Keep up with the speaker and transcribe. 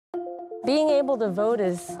Being able to vote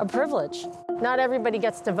is a privilege. Not everybody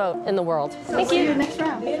gets to vote in the world. Thank you. Next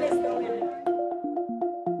round.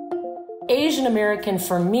 Asian American,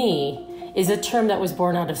 for me, is a term that was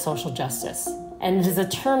born out of social justice. And it is a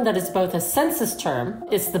term that is both a census term,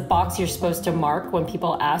 it's the box you're supposed to mark when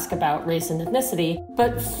people ask about race and ethnicity,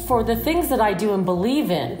 but for the things that I do and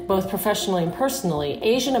believe in, both professionally and personally,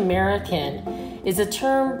 Asian American is a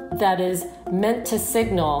term that is meant to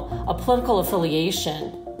signal a political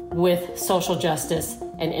affiliation with social justice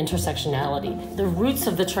and intersectionality. The roots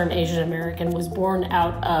of the term Asian American was born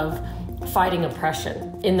out of fighting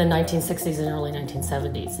oppression in the 1960s and early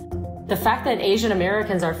 1970s. The fact that Asian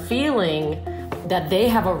Americans are feeling that they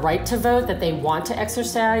have a right to vote, that they want to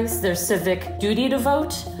exercise their civic duty to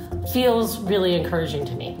vote, feels really encouraging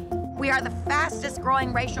to me. We are the fastest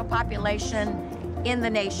growing racial population in the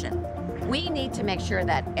nation. We need to make sure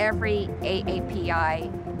that every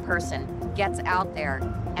AAPI person gets out there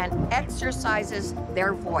and exercises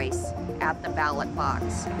their voice at the ballot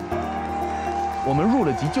box. 我们入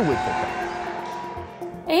了籍就为投票。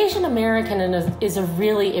 Asian American is a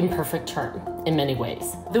really imperfect term in many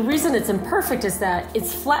ways. The reason it's imperfect is that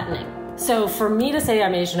it's flattening. So for me to say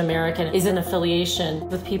I'm Asian American is an affiliation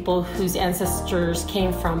with people whose ancestors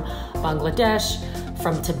came from Bangladesh,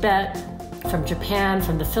 from Tibet, from Japan,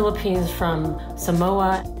 from the Philippines, from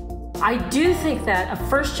Samoa. I do think that a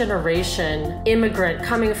first-generation immigrant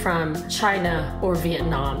coming from China or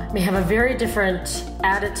Vietnam may have a very different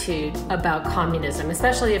attitude about communism,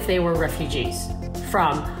 especially if they were refugees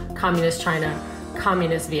from communist China,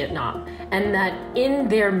 communist Vietnam, and that in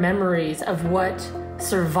their memories of what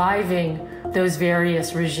surviving those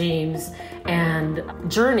various regimes and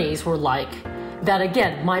journeys were like, that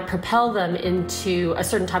again might propel them into a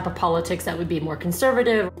certain type of politics that would be more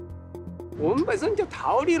conservative. 我们本身就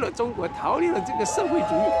逃离了中国，逃离了这个社会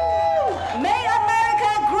主义。 Make America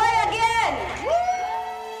great again!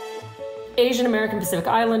 Asian American Pacific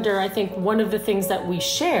Islander, I think one of the things that we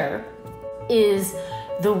share is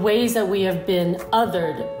the ways that we have been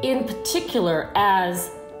othered, in particular as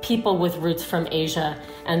people with roots from Asia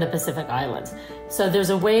and the Pacific Islands. So there's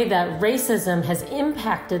a way that racism has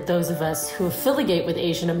impacted those of us who affiliate with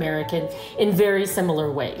Asian American in very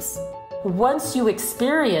similar ways. Once you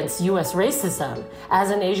experience US racism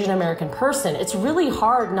as an Asian American person, it's really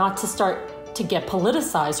hard not to start to get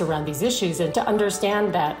politicized around these issues and to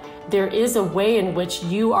understand that there is a way in which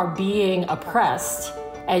you are being oppressed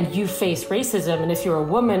and you face racism. And if you're a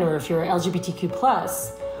woman or if you're LGBTQ+,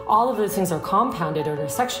 all of those things are compounded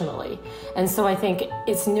intersectionally. And so I think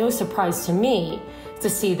it's no surprise to me to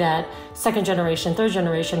see that second generation, third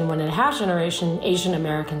generation, 1.5 generation Asian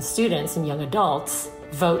American students and young adults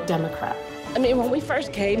vote Democrat. I mean, when we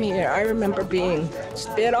first came here, I remember being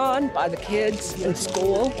spit on by the kids in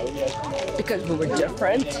school because we were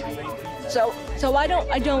different. So I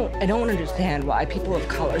don't understand why people of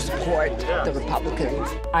color support the Republicans.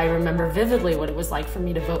 I remember vividly what it was like for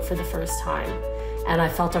me to vote for the first time. And I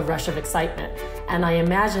felt a rush of excitement. And I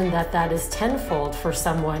imagine that that is tenfold for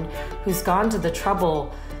someone who's gone to the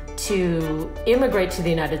trouble to immigrate to the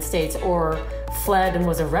United States or fled and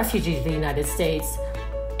was a refugee to the United States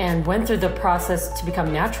and went through the process to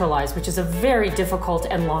become naturalized, which is a very difficult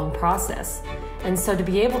and long process. And so to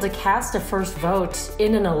be able to cast a first vote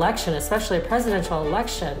in an election, especially a presidential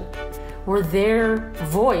election, where their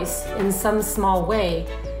voice in some small way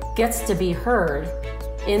gets to be heard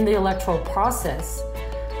in the electoral process,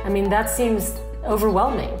 I mean, that seems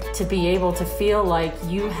overwhelming to be able to feel like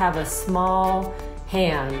you have a small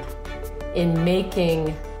hand in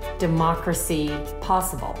making democracy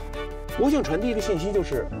possible. 我想传递一个信息，就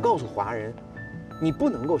是告诉华人，你不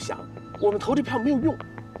能够想我们投这票没有用，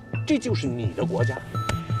这就是你的国家。